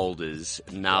shareholders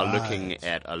now looking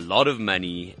at a lot of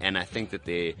money, and I think that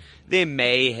there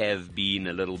may have been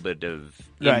a little bit of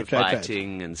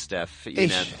infighting and stuff, you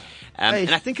know.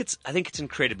 And I think it's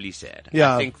incredibly sad.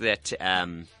 Yeah. I think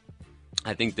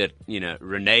that you know,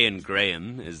 Renee and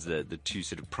Graham is the two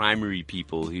sort of primary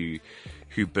people who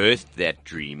birthed that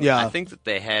dream. Yeah. I think that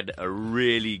they had a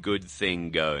really good thing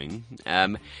going.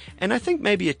 And I think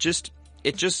maybe it just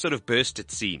sort of burst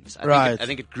at seams. I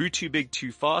think it grew too big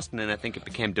too fast, and then I think it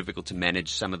became difficult to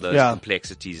manage some of those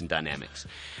complexities and dynamics.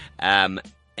 And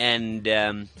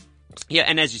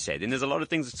as you say, then there's a lot of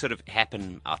things that sort of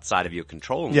happen outside of your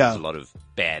control, and there's a lot of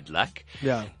bad luck.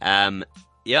 And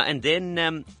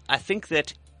then I think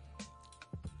that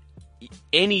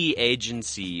any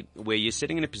agency where you're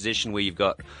sitting in a position where you've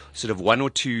got sort of one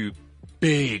or two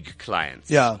big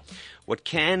clients, what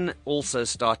can also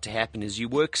start to happen is you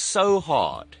work so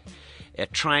hard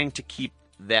at trying to keep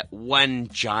that one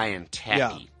giant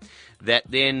happy that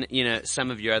then, you know, some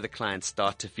of your other clients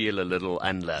start to feel a little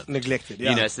unloved. Neglected,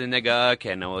 You know, so then they go,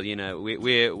 okay, no, well, you know,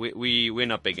 we're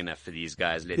not big enough for these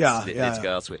guys. Let's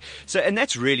go elsewhere. So, and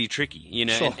that's really tricky, you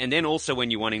know, Sure. and then also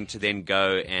when you're wanting to then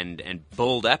go and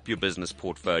build up your business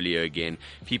portfolio again,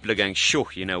 people are going, sure,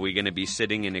 you know, we're going to be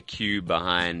sitting in a queue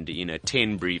behind, you know,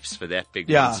 10 briefs for that big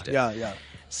monster.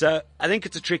 So I think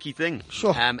it's a tricky thing.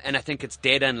 Sure. And I think it's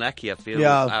dead unlucky.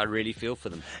 I really feel for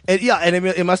them. And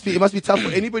it must be tough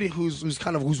for anybody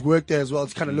who's worked there as well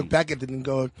to kind of look back at it and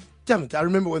go, damn it, I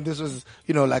remember when this was,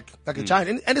 you know, like a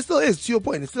giant, and it still is, to your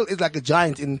point, it still is like a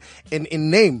giant in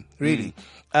name, really.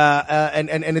 And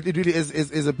it really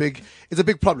is a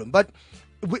big problem. But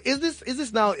is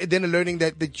this now then a learning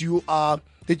that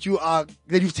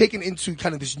you've taken into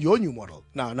kind of this your new model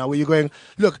now where you're going,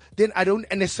 look, then I don't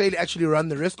necessarily actually run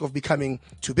the risk of becoming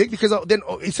too big, because then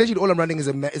essentially all I'm running is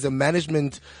a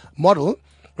management model,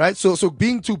 right? So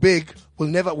being too big will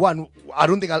never, I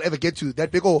don't think I'll ever get to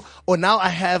that big, or now I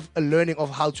have a learning of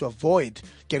how to avoid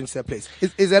getting to that place.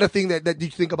 Is that a thing that you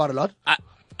think about a lot?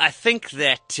 I think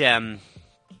that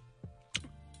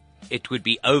it would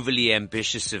be overly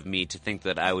ambitious of me to think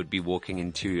that I would be walking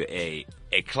into a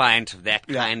client of that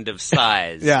kind of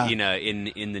size, you know,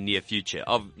 in the near future.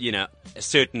 You know,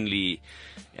 certainly,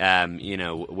 you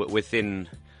know, within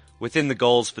the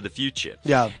goals for the future.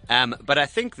 But I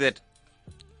think that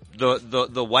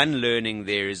the one learning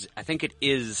there is, I think it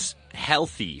is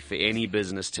healthy for any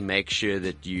business to make sure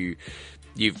that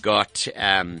you've got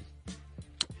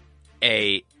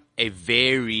a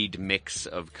varied mix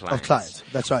of clients.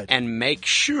 That's right. And make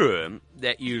sure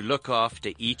that you look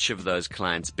after each of those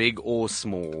clients, big or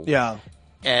small,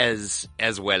 as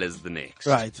well as the next.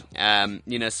 Right.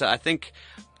 You know, so I think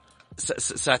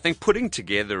putting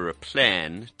together a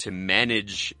plan to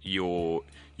manage your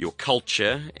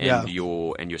culture and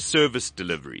your service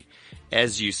delivery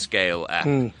as you scale up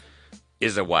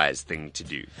is a wise thing to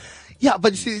do. Yeah,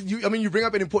 but you see, you bring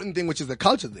up an important thing, which is the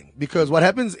culture thing, because what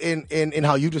happens in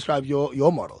how you describe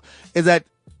your model is that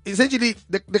essentially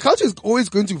the culture is always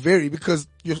going to vary because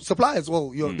your suppliers,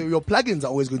 your plugins are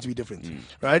always going to be different,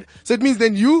 right? So it means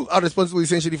then you are responsible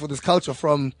essentially for this culture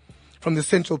from the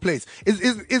central place.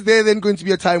 Is there then going to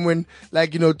be a time when,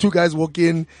 like, you know, two guys walk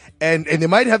in and they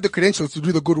might have the credentials to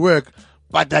do the good work,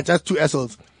 but they're just two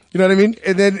assholes? You know what I mean?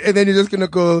 And then you're just gonna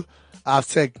go,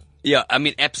 sick. Yeah, I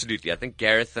mean, absolutely. I think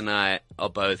Gareth and I are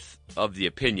both of the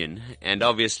opinion, and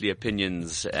obviously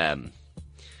opinions,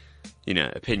 you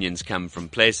know, opinions come from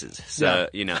places. So,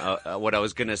 you know, what I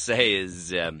was going to say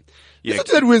is, you listen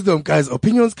to that wisdom, guys.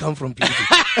 Opinions come from places.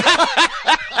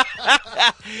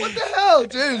 What the hell,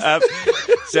 James?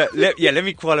 Let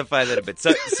me qualify that a bit.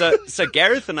 So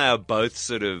Gareth and I are both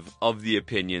sort of the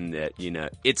opinion that, you know,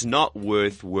 it's not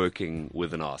worth working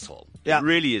with an asshole. Yeah, it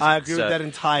really is. I agree with that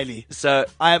entirely. So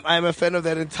I'm a fan of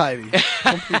that entirely.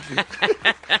 Completely.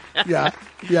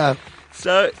 Yeah.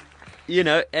 So, you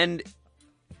know, and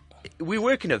we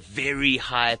work in a very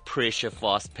high pressure,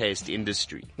 fast paced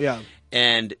industry. Yeah.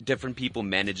 And different people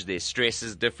manage their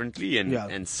stresses differently,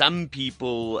 and some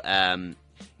people,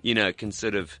 you know, can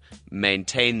sort of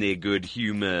maintain their good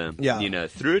humor, you know,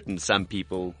 through it, and some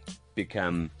people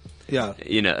become Yeah.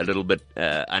 a little bit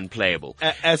unplayable.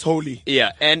 As holy.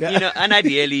 Yeah, and and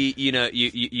ideally,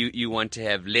 you want to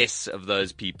have less of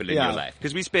those people in your life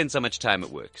because we spend so much time at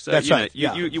work. So That's right.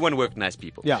 You want to work with nice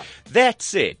people. Yeah. That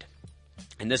said,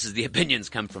 and this is the opinions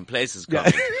come from places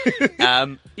comment.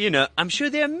 I'm sure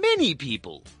there are many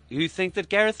people who think that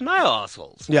Gareth and I are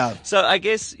assholes. Yeah. So I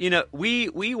guess,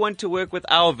 we want to work with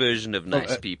our version of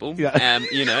nice people. Yeah. And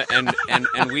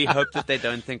we hope that they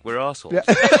don't think we're assholes.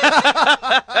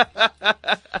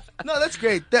 No, that's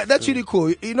great. That's really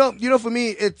cool. For me,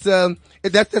 it's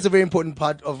that's a very important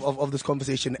part of this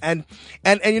conversation. And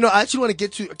I actually want to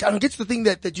get to the thing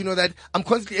that I'm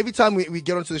constantly, every time we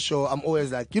get onto the show, I'm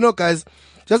always like, guys,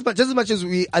 just as much as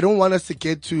I don't want us to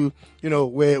get to,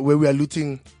 where we are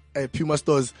looting Puma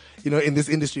stores, in this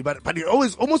industry, but it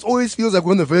almost always feels like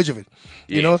we're on the verge of it.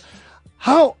 Yes.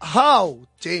 How,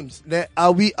 James,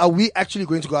 are we actually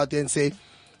going to go out there and say,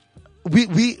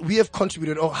 we have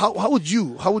contributed, or how would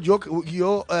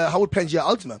Pangea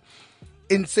Ultima,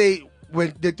 in say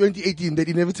when the 2018, that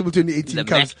inevitable 2018 the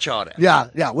comes, Mac Charter.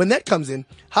 yeah, when that comes in,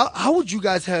 how would you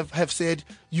guys have said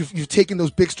you've taken those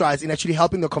big strides in actually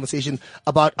helping the conversation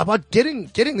about getting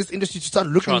this industry to start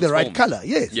looking the right color?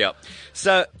 Yes. Yeah.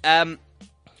 So I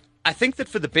think that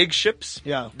for the big ships,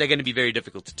 Yeah. they're going to be very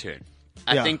difficult to turn.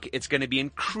 I think it's going to be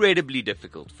incredibly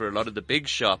difficult for a lot of the big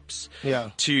shops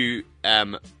Yeah. to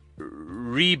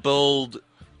rebuild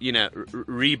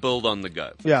on the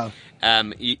go. Yeah.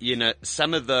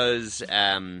 Some of those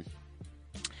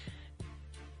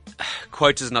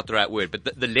quota is not the right word, but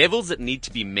the levels that need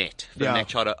to be met for the Yeah. Mac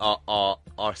Charter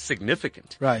are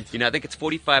significant. Right. I think it's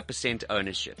 45%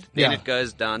 ownership. Then Yeah. it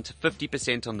goes down to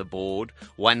 50% on the board,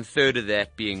 1/3 of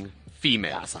that being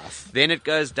female. Yes. Then it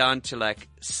goes down to like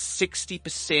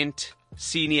 60%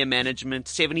 senior management,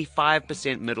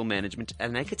 75% middle management,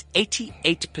 and I think it's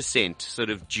 88% sort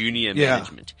of junior Yeah.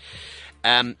 management.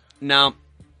 Now,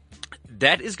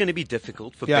 that is going to be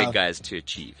difficult for Yeah. big guys to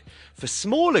achieve. For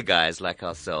smaller guys like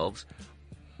ourselves,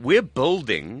 we're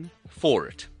building for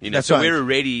it. That's so right. we're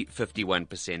already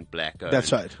 51% black owned.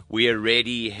 That's right. We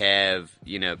already have,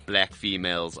 black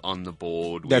females on the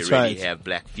board. That's we already right. have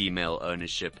black female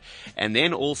ownership. And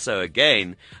then also,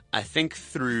 again, I think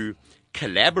through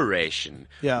collaboration,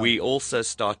 Yeah. we also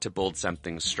start to build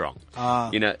something strong.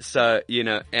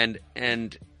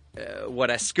 What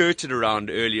I skirted around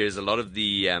earlier is a lot of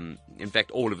the, in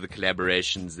fact, all of the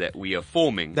collaborations that we are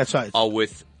forming. That's right. Are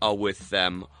with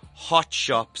hot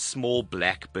shop, small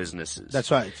black businesses. That's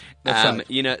right. That's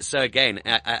right. So again,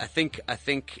 I think, That's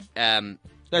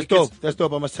because- dope. That's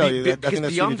dope. I must tell you. I because think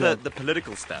that's beyond really dope. the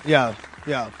political stuff, Yeah.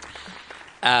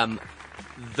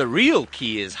 the real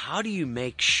key is how do you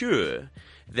make sure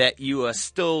that you are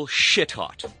still shit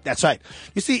hot? That's right.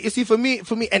 You see, for me,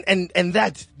 and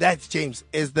that James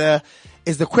is the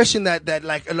question that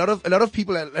like a lot of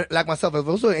people like myself have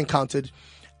also encountered.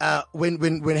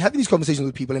 When having these conversations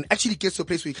with people, and actually gets to a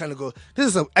place where you kind of go,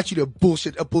 this is actually a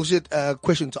bullshit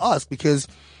question to ask, because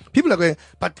people are going,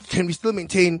 but can we still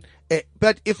maintain?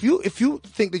 But if you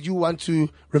think that you want to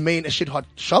remain a shit hot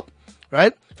shop,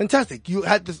 right? Fantastic. You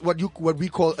had this what we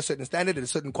call a certain standard and a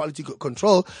certain quality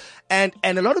control, and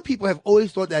a lot of people have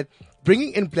always thought that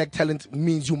bringing in black talent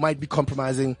means you might be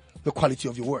compromising the quality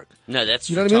of your work. No, that's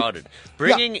You know what I mean? retarded.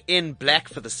 Bringing in black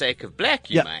for the sake of black,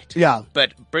 you Yeah, might. yeah.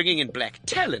 But bringing in black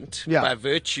talent, Yeah. by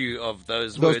virtue of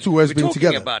those Two words we're being talking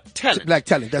together. about talent. Black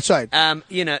talent. That's right.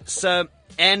 So,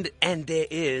 and there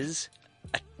is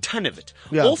a ton of it.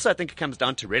 Yeah. Also, I think it comes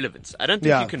down to relevance. I don't think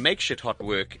Yeah. you can make shit hot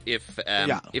work if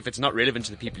it's not relevant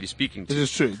to the people you're speaking to.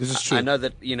 This is true. I know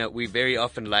that, we very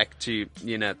often like to,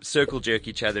 circle jerk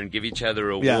each other and give each other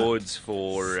awards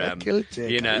for, Circle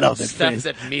jerk. I love that stuff phrase.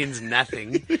 that means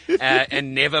nothing,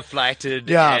 and never flighted,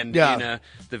 Yeah, and, yeah.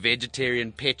 the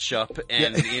vegetarian pet shop,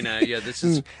 and, this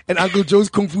is, And Uncle Joe's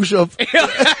Kung Fu shop.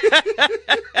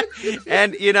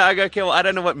 and, I go, okay, well, I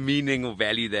don't know what meaning or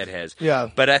value that has. Yeah.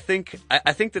 But I think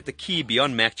that the key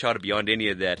beyond Mac Charter, beyond any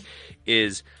of that,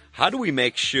 is how do we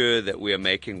make sure that we are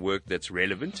making work that's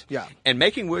relevant? Yeah. And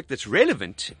making work that's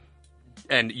relevant,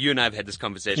 and you and I have had this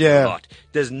conversation Yeah. a lot,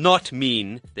 does not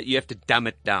mean that you have to dumb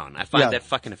it down. I find Yeah. that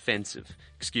fucking offensive.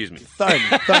 Excuse me.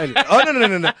 Thoroughly.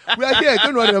 Oh, no. We are here.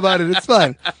 Don't worry about it. It's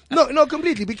fine. No,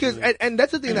 completely. Because, and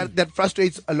that's the thing that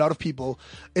frustrates a lot of people,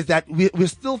 is that we're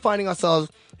still finding ourselves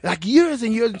like years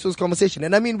and years into this conversation.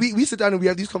 And I mean, we sit down and we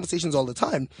have these conversations all the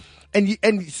time. And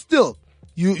still,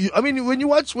 I mean, when you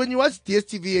watch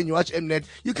DSTV and you watch Mnet,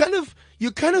 you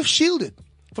kind of shielded.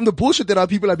 from the bullshit that our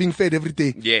people are being fed every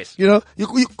day. Yes. You know,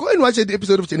 you go and watch an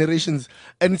episode of Generations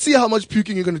and see how much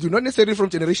puking you're going to do. Not necessarily from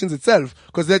Generations itself,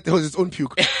 because that was its own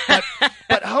puke.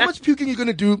 But how much puking you're going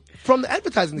to do from the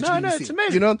advertising that you're going to see. It's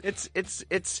amazing. You know,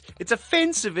 it's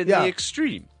offensive in Yeah. the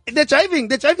extreme. the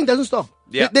jiving doesn't stop.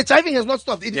 Yeah. The jiving has not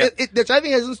stopped. Yeah. The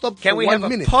jiving hasn't stopped Can for we 1 have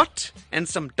minute. a pot and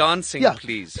some dancing, Yeah,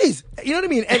 please? You know what I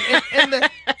mean?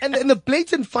 And the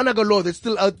blatant fanagalore that's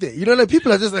still out there. You know, like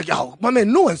people are just like, oh, my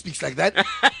man, no one speaks like that.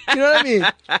 You know what I mean?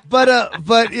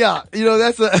 But yeah, you know,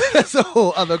 that's a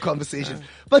whole other conversation.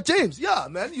 But James, yeah,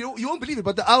 man, you won't believe it,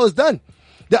 but the hour's done.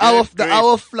 The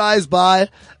hour flies by.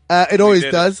 It always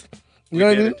does. You know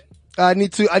what I mean? I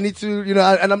need to, you know,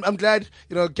 and I'm glad,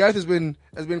 you know, Gareth has been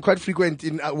quite frequent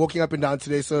in walking up and down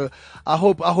today. So I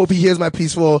hope he hears my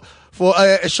piece for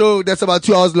a show that's about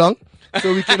 2 hours long.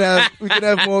 So we can have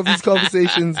more of these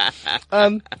conversations.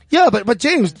 Yeah, but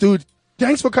James, dude,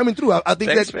 thanks for coming through. I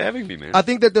think Thanks for having me, man. I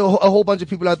think that a whole bunch of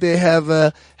people out there have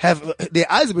their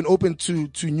eyes have been opened to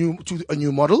a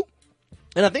new model.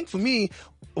 And I think for me,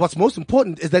 what's most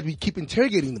important is that we keep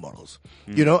interrogating the models,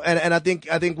 you know, and I think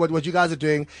what you guys are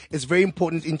doing is very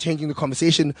important in changing the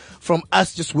conversation from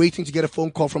us just waiting to get a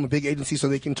phone call from a big agency so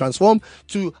they can transform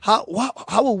to how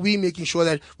are we making sure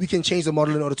that we can change the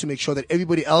model in order to make sure that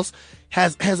everybody else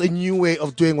has a new way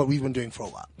of doing what we've been doing for a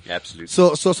while. Absolutely.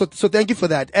 So thank you for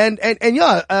that. And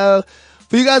yeah,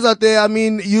 for you guys out there, I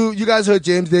mean, you guys heard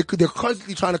James. They're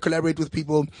constantly trying to collaborate with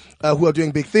people who are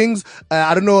doing big things.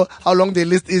 I don't know how long their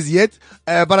list is yet,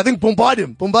 but I think bombard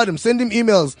him, send him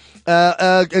emails,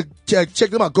 check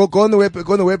them out. Go on the web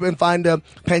and find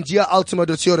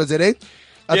pangeaultima.co.za.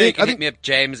 You can hit me up,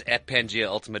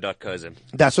 james@pangeaultima.co.za.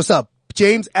 That's what's up.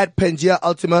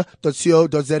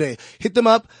 James@pangeaultima.co.za. Hit them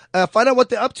up. Find out what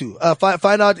they're up to.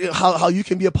 Find out how you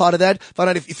can be a part of that. Find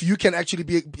out if you can actually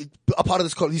be a part of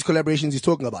these collaborations he's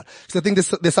talking about. Because I think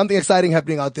there's something exciting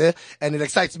happening out there, and it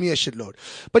excites me a shitload.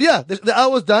 But yeah, the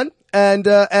hour's done, and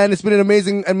it's been an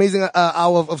amazing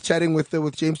hour of chatting with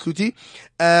James Cloete.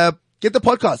 Get the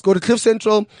podcast. Go to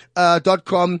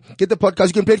cliffcentral.com. Get the podcast.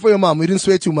 You can play it for your mom. We didn't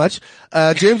swear too much.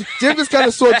 James is kind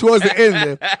of sore towards the end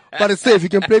there, but it's safe. You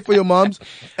can play it for your moms.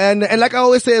 And like I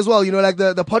always say as well, you know, like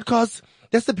the podcast,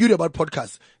 that's the beauty about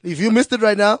podcasts. If you missed it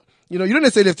right now, you know, you don't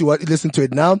necessarily have to listen to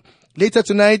it now. Later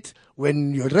tonight,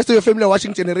 when the rest of your family are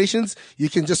watching Generations,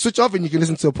 you can just switch off and you can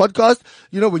listen to a podcast.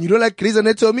 You know, when you don't like Grey's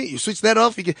Anatomy, you switch that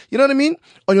off. You know what I mean?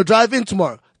 On your drive in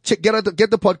tomorrow. Get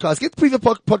the podcast, get the previous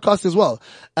podcast as well,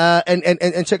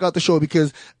 and check out the show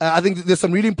because, I think there's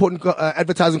some really important,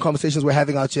 advertising conversations we're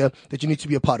having out here that you need to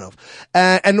be a part of.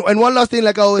 And one last thing,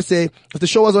 like I always say, if the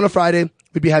show was on a Friday,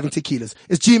 we'd be having tequilas.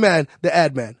 It's G-Man, the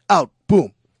ad man. Out.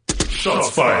 Boom.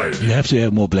 Shots fired. You have to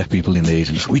have more black people in the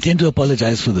agency. We tend to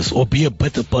apologize for this or be a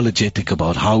bit apologetic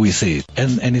about how we say it.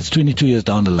 And it's 22 years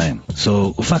down the line.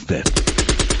 So fuck that.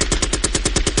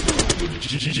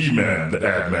 G-Man, the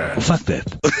ad man. Fuck that.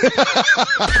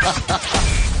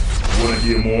 Want to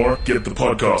hear more? Get the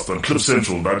podcast on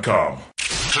cliffcentral.com.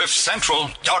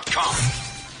 cliffcentral.com